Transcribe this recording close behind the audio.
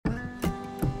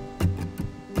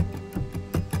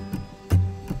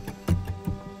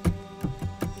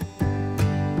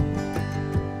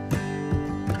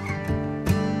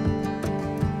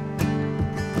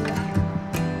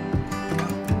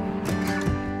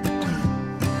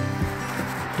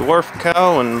dwarf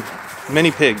cow, and mini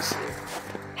pigs.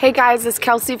 Hey guys, it's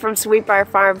Kelsey from Sweet Briar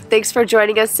Farm. Thanks for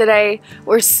joining us today.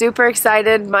 We're super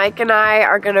excited. Mike and I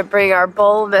are going to bring our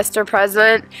bull, Mr.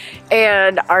 President,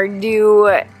 and our new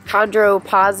chondro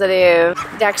positive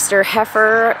Dexter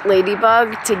Heifer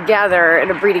Ladybug together in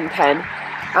a breeding pen.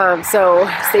 So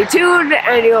stay tuned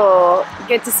and you'll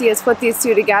get to see us put these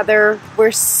two together.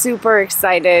 We're super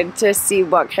excited to see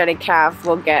what kind of calf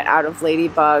we'll get out of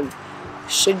Ladybug.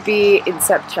 Should be in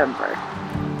September.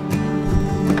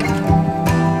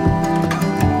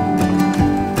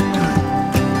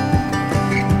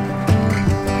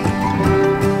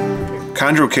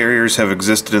 Chondro carriers have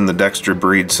existed in the Dexter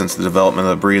breed since the development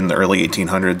of the breed in the early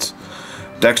 1800s.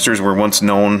 Dexters were once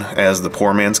known as the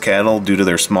poor man's cattle due to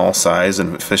their small size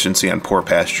and efficiency on poor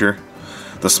pasture.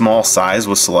 The small size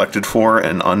was selected for,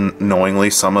 and unknowingly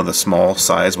some of the small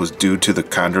size was due to the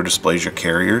chondrodysplasia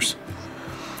carriers.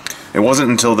 It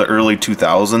wasn't until the early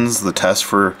 2000s the test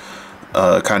for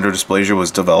chondrodysplasia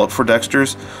was developed for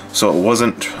Dexters, so it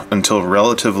wasn't until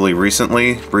relatively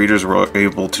recently breeders were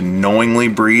able to knowingly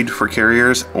breed for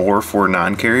carriers or for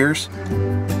non-carriers.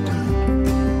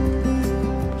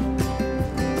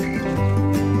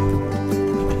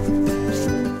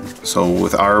 So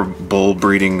with our bull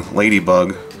breeding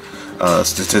Ladybug,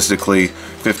 statistically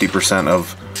 50%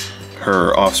 of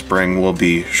her offspring will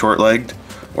be short-legged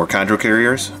or chondro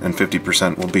carriers, and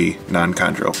 50% will be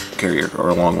non-chondro carrier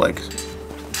or long legs.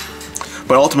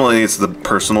 But ultimately it's the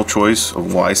personal choice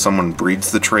of why someone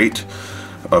breeds the trait,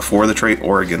 for the trait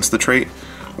or against the trait.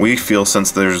 We feel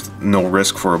since there's no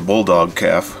risk for a bulldog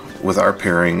calf with our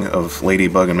pairing of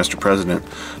Ladybug and Mr. President,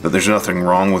 that there's nothing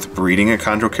wrong with breeding a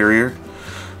chondro carrier.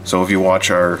 So if you watch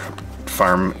our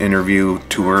farm interview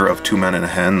tour of Two Men and a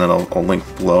Hen that I'll link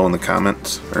below in the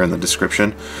comments or in the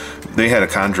description, they had a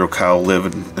chondro cow live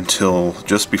until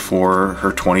just before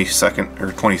her 22nd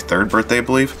or 23rd birthday, I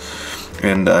believe.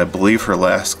 And I believe her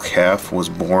last calf was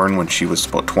born when she was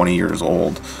about 20 years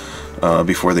old,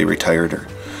 before they retired her.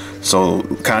 So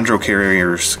chondro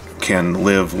carriers can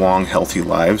live long, healthy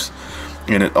lives,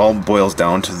 and it all boils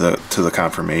down to the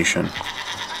conformation.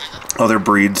 Other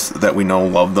breeds that we know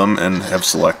love them and have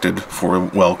selected for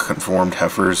well-conformed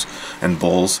heifers and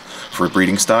bulls for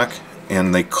breeding stock,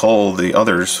 and they cull the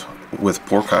others with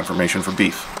poor conformation for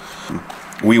beef.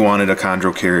 We wanted a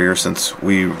chondro carrier since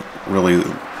we really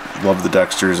love the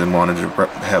Dexters and wanted to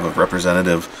have a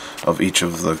representative of each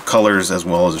of the colors as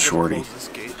well as a shorty.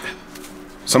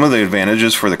 Some of the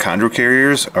advantages for the chondro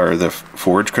carriers are the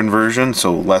forage conversion,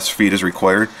 so less feed is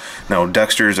required. Now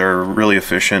Dexters are really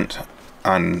efficient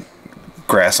on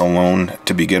grass alone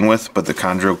to begin with, but the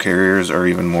chondro carriers are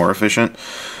even more efficient.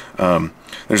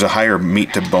 There's a higher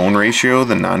meat to bone ratio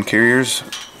than non-carriers,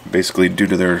 basically due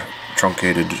to their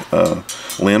truncated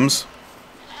limbs,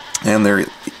 and they're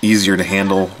easier to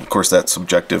handle. Of course that's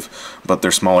subjective, but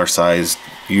their smaller size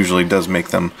usually does make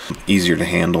them easier to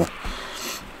handle.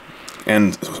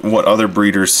 And what other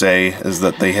breeders say is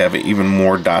that they have even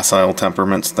more docile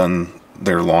temperaments than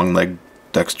their long-legged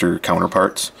Dexter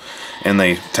counterparts, and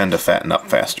they tend to fatten up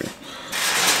faster.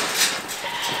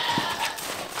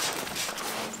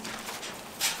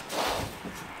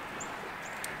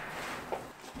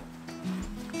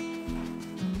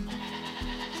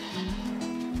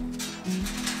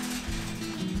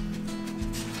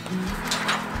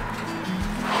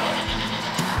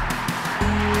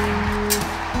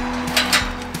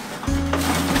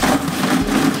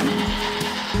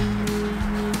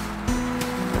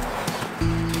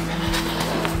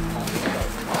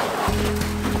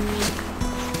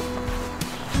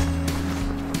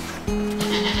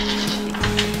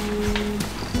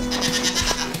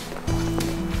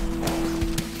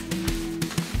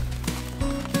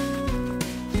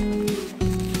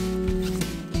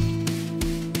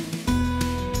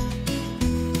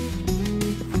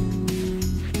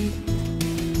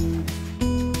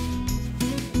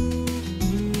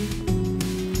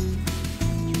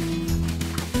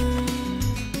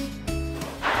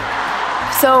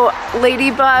 So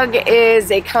Ladybug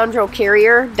is a chondro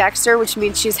carrier Dexter, which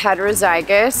means she's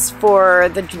heterozygous for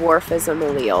the dwarfism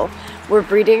allele. We're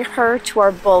breeding her to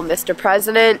our bull, Mr.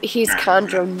 President. He's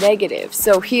chondro negative,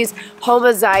 so he's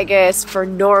homozygous for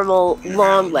normal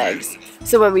long legs.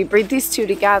 So when we breed these two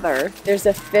together, there's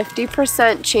a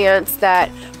 50% chance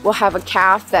that we'll have a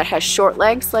calf that has short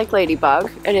legs like Ladybug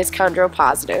and is chondro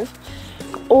positive.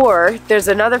 Or there's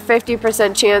another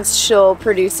 50% chance she'll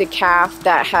produce a calf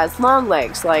that has long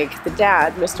legs like the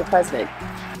dad, Mr. President.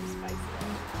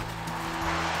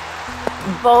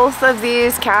 Both of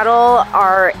these cattle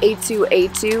are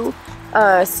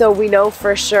A2A2, so we know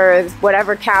for sure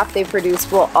whatever calf they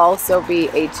produce will also be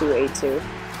A2A2.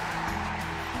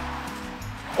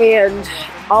 And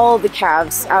all the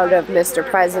calves out of Mr.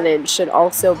 President should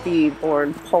also be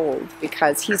born polled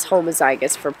because he's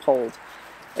homozygous for polled,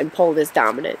 and polled is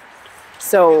dominant.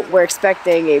 So we're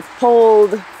expecting a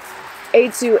polled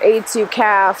A2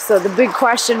 calf. So the big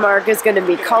question mark is going to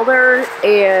be color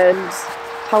and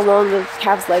how long the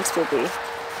calf's legs will be.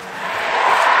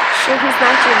 Sure he's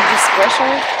not going to just squish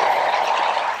her?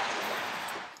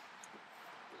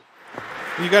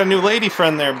 You got a new lady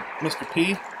friend there, Mr.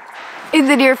 P. In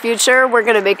the near future, we're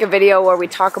going to make a video where we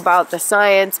talk about the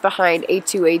science behind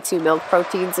A2 milk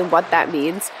proteins and what that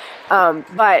means.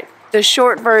 But the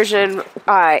short version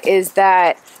is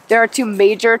that there are two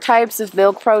major types of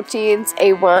milk proteins,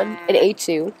 A1 and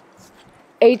A2.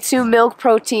 A2 milk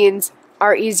proteins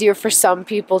are easier for some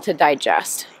people to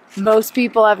digest. Most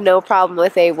people have no problem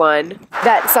with A1.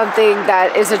 That's something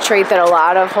that is a trait that a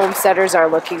lot of homesteaders are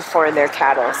looking for in their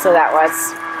cattle. So that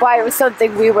was why it was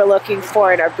something we were looking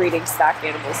for in our breeding stock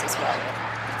animals as well.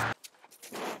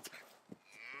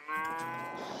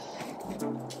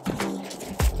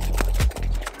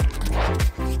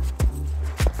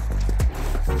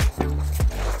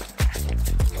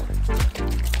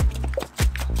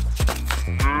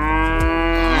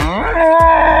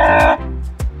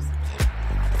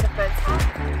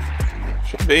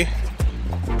 Should be.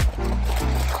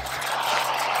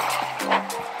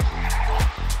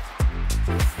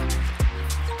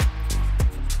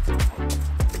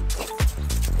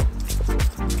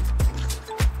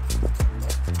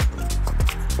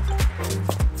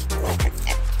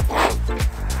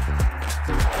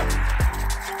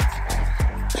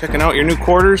 Checking out your new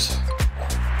quarters.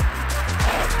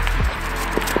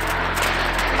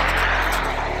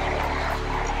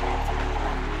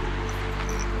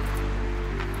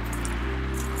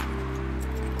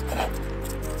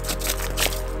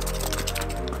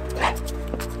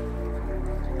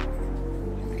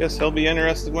 Guess he'll be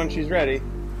interested when she's ready.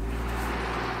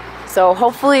 So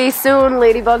hopefully soon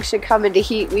Ladybug should come into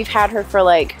heat. We've had her for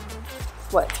like,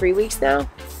 what, 3 weeks now?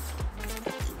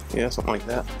 Yeah, something like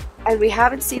that. And we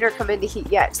haven't seen her come into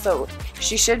heat yet, so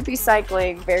she should be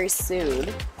cycling very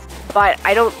soon. But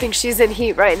I don't think she's in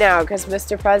heat right now because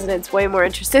Mr. President's way more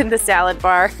interested in the salad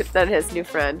bar than his new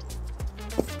friend.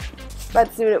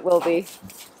 But soon it will be.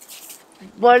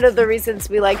 One of the reasons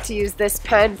we like to use this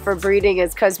pen for breeding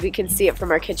is because we can see it from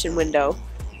our kitchen window.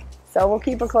 So we'll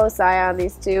keep a close eye on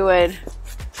these two and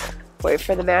wait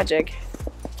for the magic.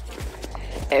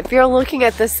 If you're looking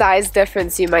at the size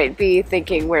difference, you might be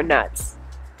thinking we're nuts.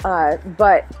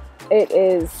 But it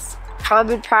is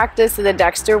common practice in the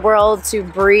Dexter world to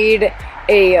breed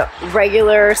a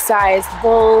regular sized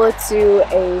bull to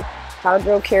a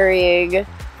chondro carrying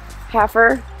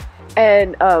heifer.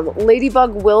 And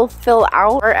Ladybug will fill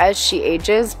out as she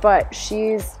ages, but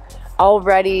she's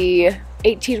already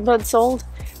 18 months old,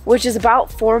 which is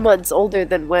about 4 months older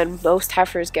than when most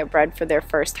heifers get bred for their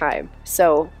first time.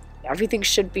 So everything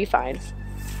should be fine.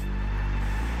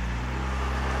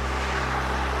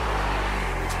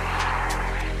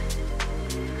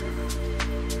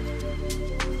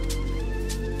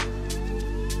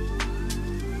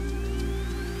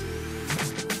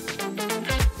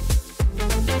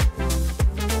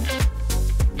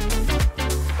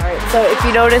 So if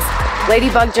you notice,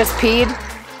 Ladybug just peed,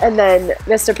 and then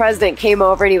Mr. President came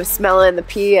over and he was smelling the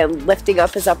pee and lifting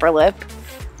up his upper lip.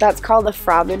 That's called a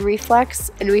Frohman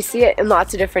reflex, and we see it in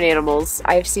lots of different animals.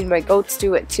 I've seen my goats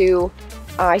do it too.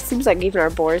 It seems like even our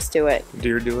boars do it.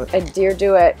 Deer do it. And deer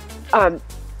do it.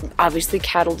 Obviously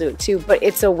cattle do it too, but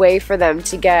it's a way for them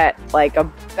to get like a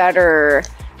better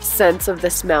sense of the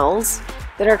smells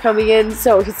that are coming in.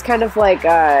 So he's kind of like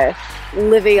a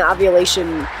living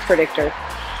ovulation predictor.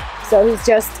 So he's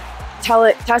just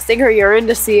testing her urine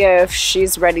to see if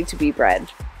she's ready to be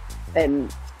bred.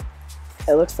 And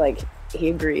it looks like he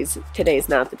agrees today's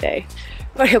not the day.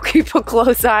 But he'll keep a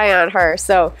close eye on her.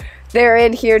 So they're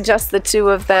in here, just the two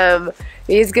of them.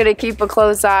 He's going to keep a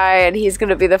close eye, and he's going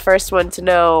to be the first one to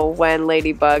know when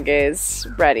Ladybug is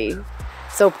ready.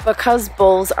 So because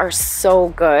bulls are so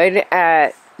good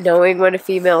at knowing when a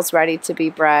female's ready to be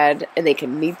bred, and they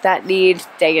can meet that need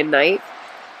day and night,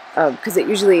 because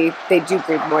they do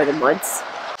breed more than once.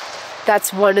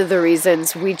 That's one of the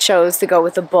reasons we chose to go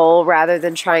with a bull rather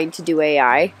than trying to do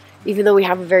AI, even though we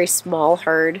have a very small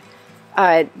herd.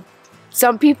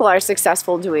 Some people are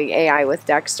successful doing AI with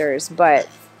Dexters, but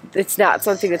it's not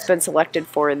something that's been selected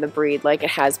for in the breed like it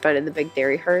has been in the big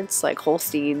dairy herds, like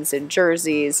Holsteins and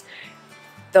Jerseys.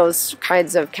 Those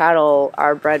kinds of cattle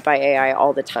are bred by AI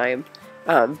all the time.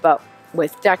 But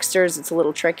with Dexters, it's a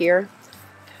little trickier.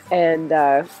 And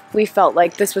we felt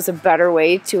like this was a better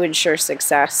way to ensure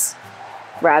success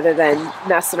rather than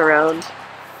messing around.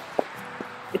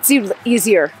 it seemed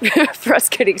easier for us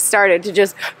getting started to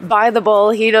just buy the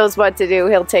bull. He knows what to do.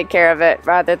 He'll take care of it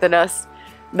rather than us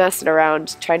messing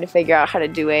around trying to figure out how to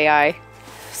do AI.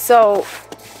 So,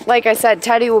 like I said,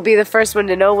 Teddy will be the first one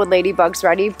to know when Ladybug's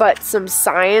ready, but some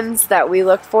signs that we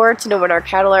look for to know when our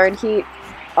cattle are in heat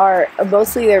are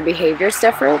mostly their behavior's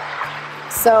different.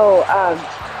 So,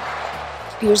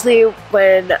 usually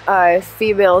when a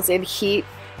female's in heat,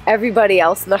 everybody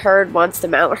else in the herd wants to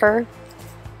mount her.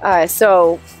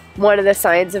 So one of the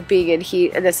signs of being in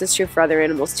heat, and this is true for other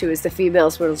animals too, is the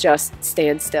females will just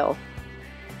stand still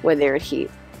when they're in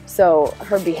heat. So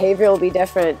her behavior will be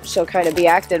different. She'll kind of be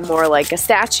acting more like a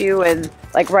statue, and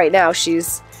like right now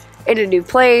she's in a new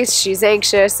place, she's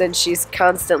anxious, and she's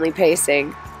constantly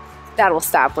pacing. That'll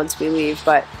stop once we leave,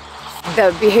 but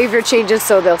the behavior changes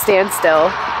so they'll stand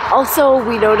still. Also,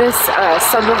 we notice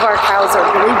some of our cows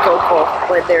are really vocal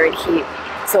when they're in heat.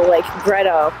 So like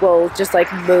Greta will just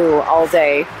like moo all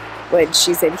day when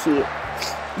she's in heat.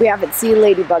 We haven't seen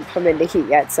Ladybug come into heat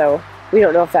yet, so we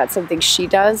don't know if that's something she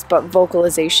does, but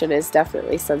vocalization is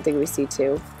definitely something we see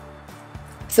too.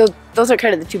 So those are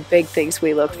kind of the two big things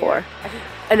we look for.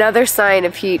 Another sign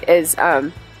of heat is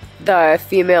the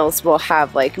females will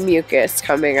have like mucus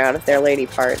coming out of their lady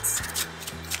parts,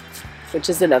 which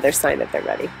is another sign that they're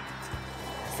ready.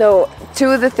 So two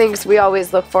of the things we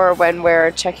always look for when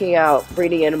we're checking out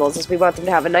breeding animals is we want them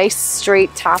to have a nice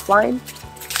straight top line,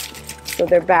 so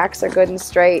their backs are good and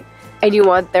straight, and you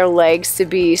want their legs to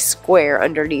be square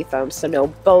underneath them, so no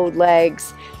bowed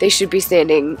legs. They should be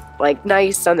standing like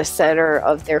nice on the center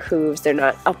of their hooves. They're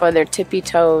not up on their tippy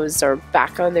toes or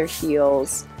back on their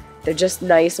heels. They're just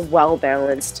nice,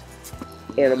 well-balanced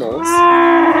animals.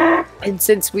 And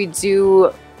since we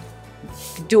do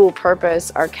dual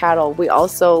purpose our cattle, we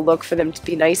also look for them to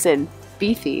be nice and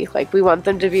beefy. Like we want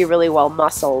them to be really well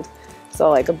muscled. So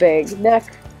like a big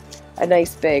neck, a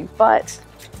nice big butt,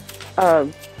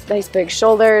 nice big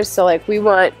shoulders. So like we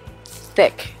want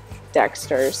thick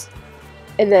Dexters.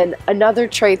 And then another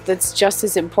trait that's just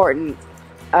as important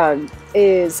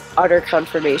is udder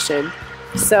conformation.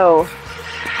 So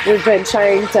we've been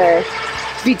trying to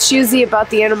be choosy about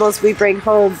the animals we bring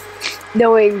home,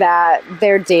 knowing that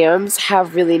their dams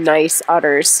have really nice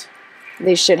udders.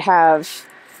 They should have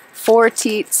 4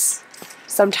 teats.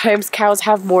 Sometimes cows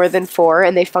have more than 4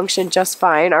 and they function just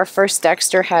fine. Our first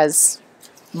Dexter has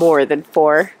more than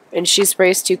 4 and she's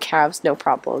raised 2 calves, no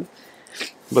problem.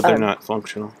 But they're not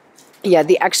functional. Yeah,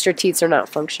 the extra teats are not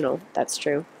functional. That's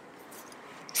true.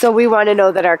 So we want to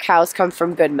know that our cows come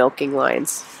from good milking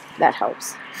lines. That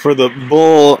helps. For the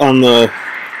bull on the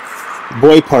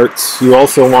boy parts, you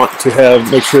also want to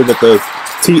make sure that the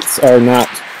teats are not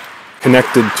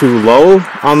connected too low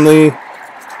on the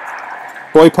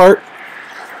boy part.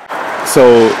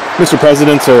 So Mr.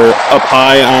 Presidents are up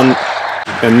high on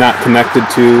and not connected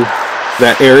to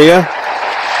that area.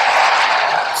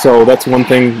 So that's one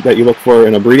thing that you look for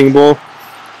in a breeding bull.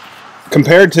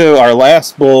 Compared to our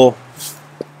last bull,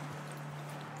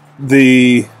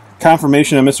 the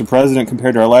conformation of Mr. President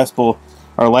compared to our last bull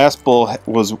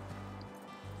was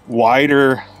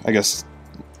wider, I guess,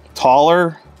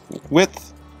 taller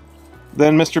width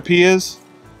than Mr. P is,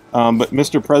 but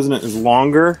Mr. President is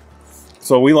longer,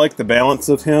 so we like the balance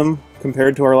of him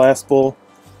compared to our last bull.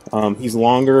 He's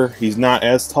longer, he's not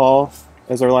as tall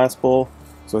as our last bull,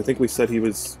 so I think we said we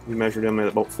measured him at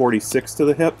about 46 to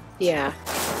the hip. Yeah.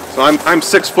 So I'm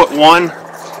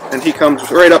 6'1", and he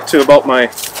comes right up to about my,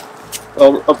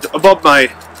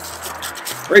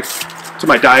 right to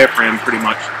my diaphragm pretty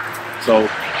much. So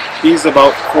he's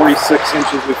about 46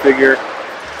 inches, we figure.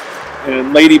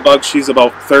 And Ladybug, she's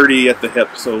about 30 at the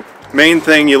hip. So main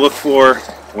thing you look for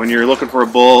when you're looking for a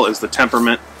bull is the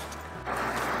temperament.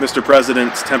 Mr.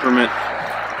 President's temperament,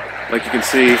 like you can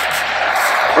see,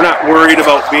 we're not worried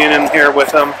about being in here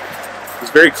with him.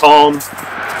 He's very calm,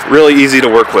 really easy to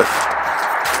work with.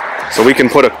 So we can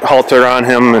put a halter on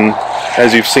him and,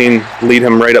 as you've seen, lead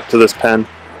him right up to this pen.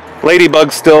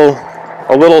 Ladybug's still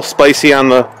a little spicy on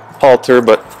the halter,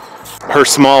 but her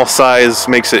small size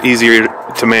makes it easier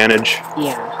to manage.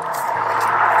 Yeah.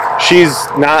 She's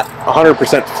not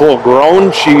 100% full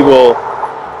grown. She will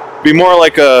be more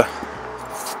like a,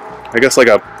 I guess like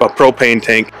a propane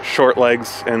tank. Short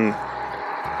legs and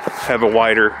have a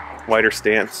wider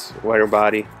stance, wider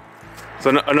body. So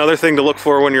another thing to look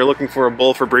for when you're looking for a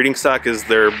bull for breeding stock is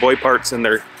their boy parts and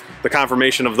the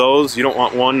conformation of those. You don't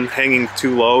want one hanging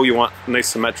too low. You want a nice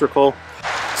symmetrical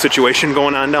situation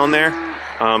going on down there.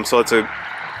 So it's a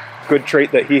good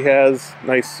trait that he has,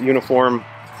 nice uniform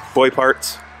boy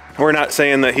parts. We're not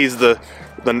saying that he's the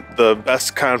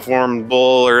best conformed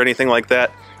bull or anything like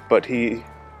that, but he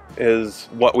is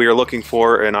what we are looking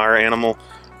for in our animal.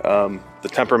 The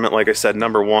temperament, like I said,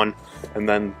 #1, and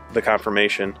then the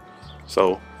conformation.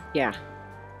 So yeah,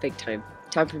 big time.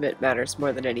 Temperament matters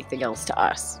more than anything else to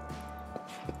us.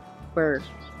 We're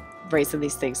raising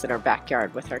these things in our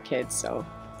backyard with our kids, so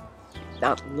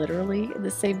not literally in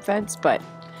the same fence, but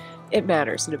it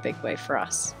matters in a big way for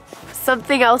us.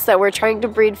 Something else that we're trying to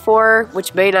breed for,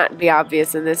 which may not be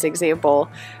obvious in this example,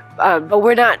 but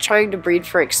we're not trying to breed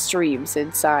for extremes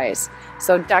in size.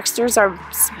 So Dexters are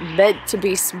meant to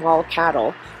be small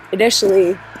cattle.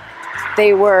 Initially,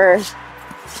 they were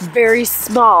very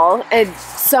small, and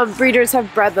some breeders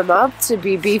have bred them up to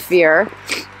be beefier,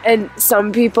 and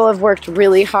some people have worked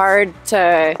really hard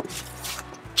to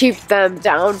keep them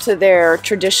down to their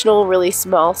traditional really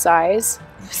small size.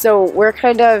 So we're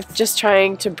kind of just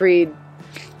trying to breed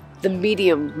the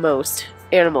medium-most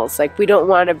animals. Like, we don't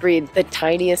want to breed the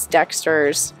tiniest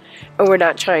Dexters, and we're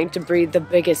not trying to breed the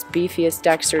biggest, beefiest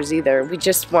Dexters either. We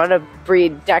just want to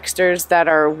breed Dexters that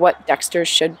are what Dexters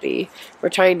should be. We're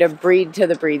trying to breed to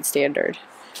the breed standard.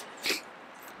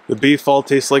 the beef all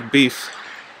tastes like beef.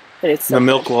 And it's the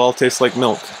milk will all taste like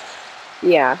milk.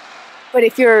 Yeah, but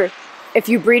if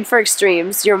you breed for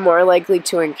extremes, you're more likely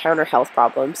to encounter health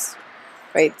problems,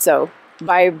 right? So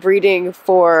by breeding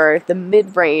for the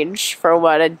mid-range for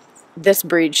what this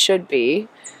breed should be,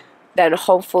 then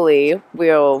hopefully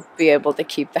we'll be able to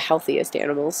keep the healthiest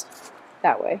animals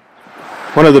that way.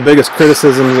 One of the biggest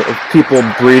criticisms of people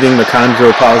breeding the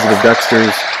chondro-positive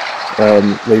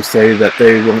Dexters, they say that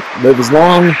they won't live as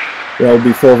long, they'll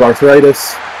be full of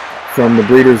arthritis. From the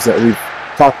breeders that we've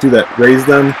talked to that raise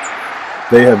them,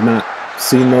 they have not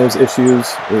seen those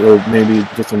issues, or maybe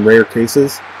just in rare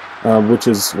cases, which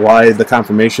is why the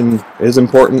conformation is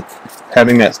important.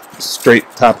 Having that straight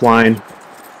top line,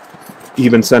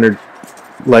 even-centered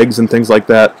legs and things like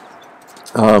that.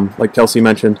 Like Kelsey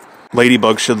mentioned,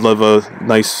 Ladybug should live a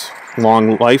nice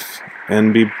long life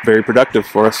and be very productive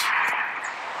for us.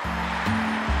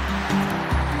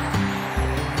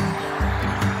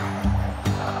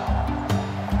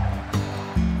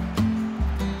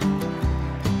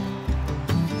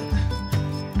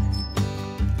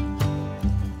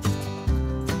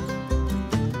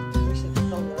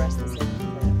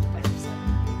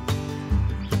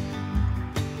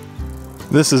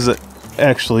 This is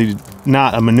actually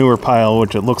not a manure pile,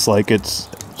 which it looks like. It's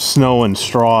snow and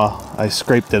straw. I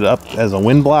scraped it up as a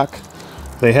wind block.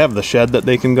 They have the shed that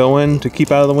they can go in to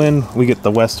keep out of the wind. We get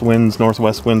the west winds,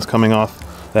 northwest winds coming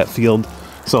off that field.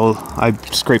 So I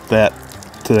scraped that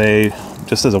today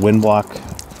just as a wind block.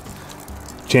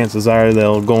 Chances are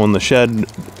they'll go in the shed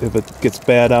if it gets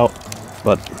bad out,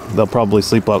 but they'll probably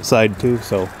sleep outside too,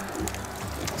 so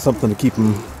something to keep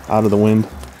them out of the wind.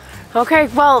 Okay,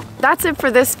 well, that's it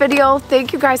for this video.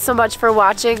 Thank you guys so much for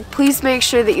watching. Please make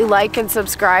sure that you like and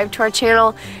subscribe to our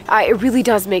channel. It really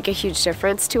does make a huge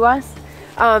difference to us.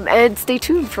 And stay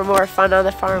tuned for more fun on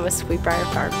the farm with Sweet Briar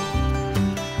Farm.